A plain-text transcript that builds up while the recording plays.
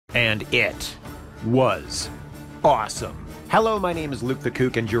and it was awesome. Hello, my name is Luke the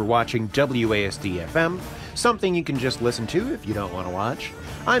Kook, and you're watching WASD-FM, something you can just listen to if you don't want to watch.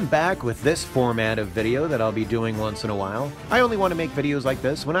 I'm back with this format of video that I'll be doing once in a while. I only want to make videos like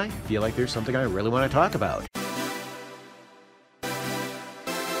this when I feel like there's something I really want to talk about.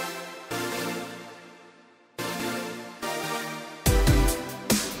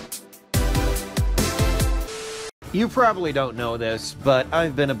 You probably don't know this, but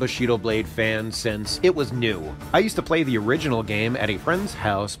I've been a Bushido Blade fan since it was new. I used to play the original game at a friend's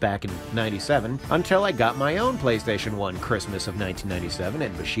house back in '97 until I got my own PlayStation 1 Christmas of 1997,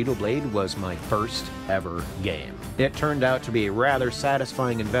 and Bushido Blade was my first ever game. It turned out to be a rather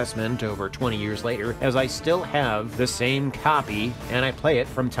satisfying investment over 20 years later, as I still have the same copy and I play it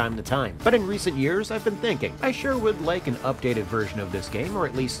from time to time. But in recent years, I've been thinking, I sure would like an updated version of this game, or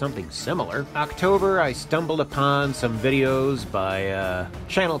at least something similar. October, I stumbled upon some videos by a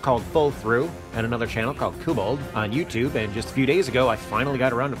channel called Full Through and another channel called Kobold on YouTube, and just a few days ago I finally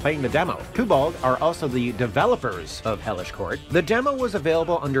got around to playing the demo. Kobold are also the developers of Hellish Quart. The demo was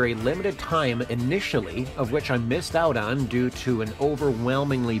available under a limited time initially, of which I missed out on due to an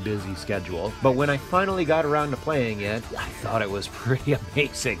overwhelmingly busy schedule, but when I finally got around to playing it, I thought it was pretty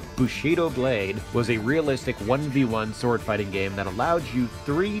amazing. Bushido Blade was a realistic 1v1 sword fighting game that allowed you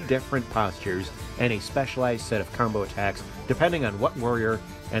 3 different postures and a specialized set of combo attacks depending on what warrior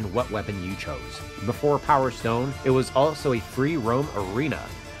and what weapon you chose. Before Power Stone, it was also a free roam arena,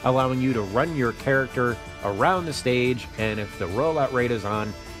 allowing you to run your character around the stage, and if the rollout rate is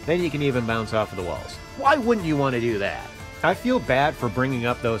on, then you can even bounce off of the walls. Why wouldn't you want to do that? I feel bad for bringing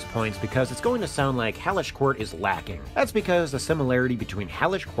up those points because it's going to sound like Hellish Quart is lacking. That's because the similarity between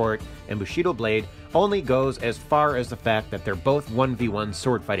Hellish Quart and Bushido Blade only goes as far as the fact that they're both 1v1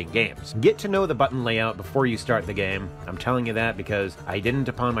 sword fighting games. Get to know the button layout before you start the game. I'm telling you that because I didn't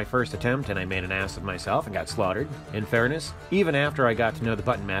upon my first attempt and I made an ass of myself and got slaughtered. In fairness, even after I got to know the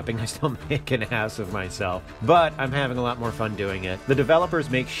button mapping, I still make an ass of myself. But I'm having a lot more fun doing it. The developers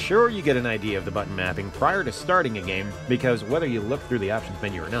make sure you get an idea of the button mapping prior to starting a game, because whether you look through the options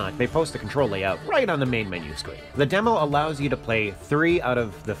menu or not, they post the control layout right on the main menu screen. The demo allows you to play 3 out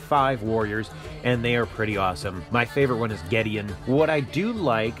of the 5 warriors, and they are pretty awesome. My favorite one is Gideon. What I do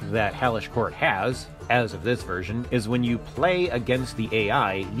like that Hellish Quart has, as of this version, is when you play against the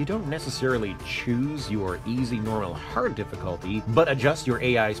AI, you don't necessarily choose your easy, normal, hard difficulty, but adjust your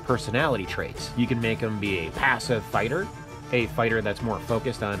AI's personality traits. You can make them be a passive fighter, a fighter that's more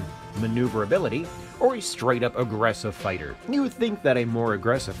focused on maneuverability, or a straight-up aggressive fighter. You would think that a more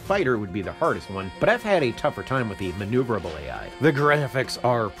aggressive fighter would be the hardest one, but I've had a tougher time with the maneuverable AI. The graphics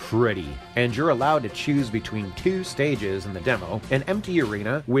are pretty, and you're allowed to choose between 2 stages in the demo: an empty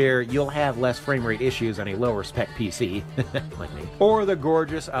arena, where you'll have less frame rate issues on a lower spec PC, like me, or the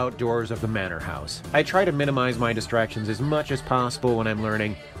gorgeous outdoors of the manor house. I try to minimize my distractions as much as possible when I'm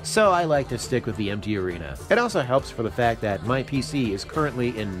learning, so I like to stick with the empty arena. It also helps for the fact that my PC is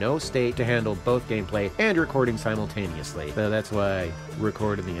currently in no state to handle both gameplay and recording simultaneously, so that's why I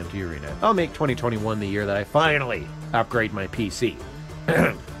record in the empty arena. I'll make 2021 the year that I finally upgrade my PC.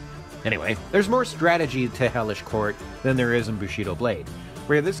 Anyway, there's more strategy to Hellish Quart than there is in Bushido Blade,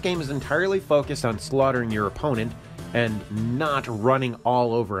 where this game is entirely focused on slaughtering your opponent and not running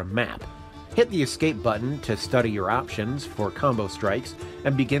all over a map. Hit the escape button to study your options for combo strikes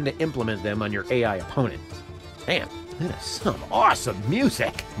and begin to implement them on your AI opponent. Damn, that is some awesome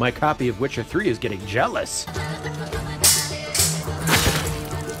music! My copy of Witcher 3 is getting jealous.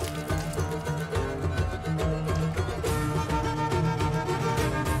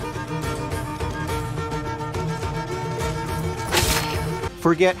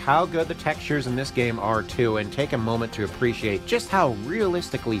 Forget how good the textures in this game are too, and take a moment to appreciate just how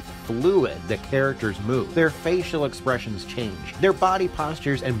realistically fluid the characters move. Their facial expressions change. Their body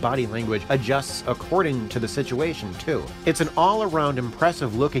postures and body language adjusts according to the situation too. It's an all-around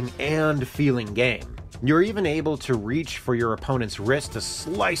impressive looking and feeling game. You're even able to reach for your opponent's wrist to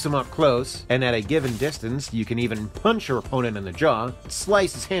slice him up close, and at a given distance, you can even punch your opponent in the jaw,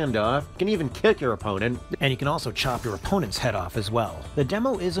 slice his hand off, you can even kick your opponent, and you can also chop your opponent's head off as well. The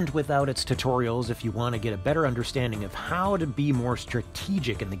demo isn't without its tutorials if you want to get a better understanding of how to be more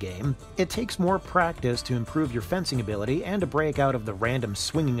strategic in the game. It takes more practice to improve your fencing ability and to break out of the random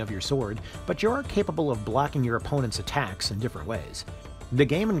swinging of your sword, but you are capable of blocking your opponent's attacks in different ways. The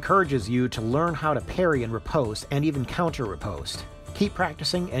game encourages you to learn how to parry and riposte, and even counter riposte. Keep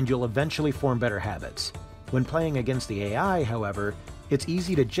practicing and you'll eventually form better habits. When playing against the AI, however, It's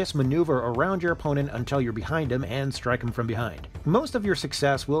easy to just maneuver around your opponent until you're behind him and strike him from behind. Most of your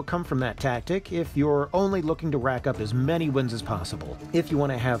success will come from that tactic if you're only looking to rack up as many wins as possible. If you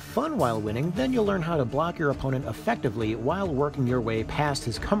want to have fun while winning, then you'll learn how to block your opponent effectively while working your way past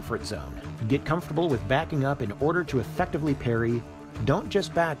his comfort zone. Get comfortable with backing up in order to effectively parry. Don't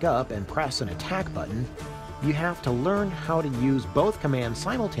just back up and press an attack button. You have to learn how to use both commands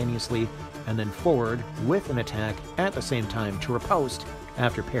simultaneously and then forward with an attack at the same time to riposte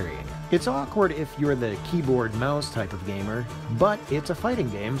after parrying. It's awkward if you're the keyboard mouse type of gamer, but it's a fighting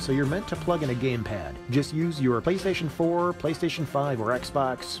game, so you're meant to plug in a gamepad. Just use your PlayStation 4, PlayStation 5, or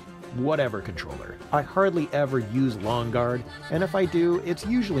Xbox, whatever controller. I hardly ever use long guard, and if I do, it's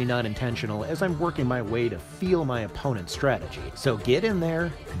usually not intentional as I'm working my way to feel my opponent's strategy. So get in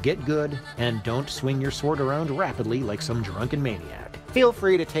there, get good, and don't swing your sword around rapidly like some drunken maniac. Feel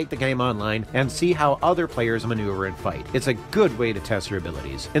free to take the game online and see how other players maneuver and fight. It's a good way to test your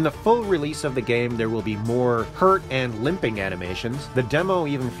abilities. In the full release of the game, there will be more hurt and limping animations. The demo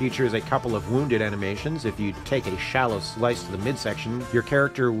even features a couple of wounded animations. If you take a shallow slice to the midsection, your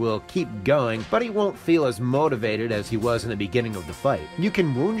character will keep going, but he won't feel as motivated as he was in the beginning of the fight. You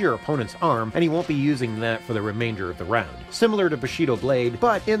can wound your opponent's arm, and he won't be using that for the remainder of the round. Similar to Bushido Blade,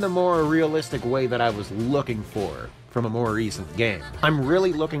 but in the more realistic way that I was looking for from a more recent game. I'm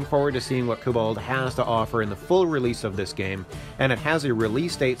really looking forward to seeing what Kobold has to offer in the full release of this game, and it has a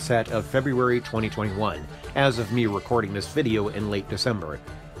release date set of February 2021, as of me recording this video in late December.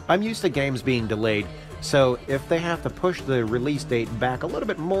 I'm used to games being delayed, so if they have to push the release date back a little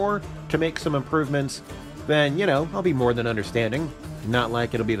bit more to make some improvements, then, you know, I'll be more than understanding. Not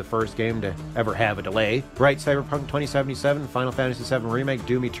like it'll be the first game to ever have a delay. Right, Cyberpunk 2077, Final Fantasy VII Remake,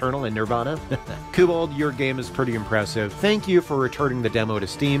 Doom Eternal, and Nirvana? Kobold, your game is pretty impressive. Thank you for returning the demo to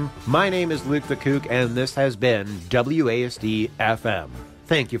Steam. My name is Luke the Kook, and this has been WASD FM.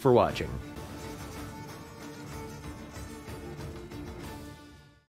 Thank you for watching.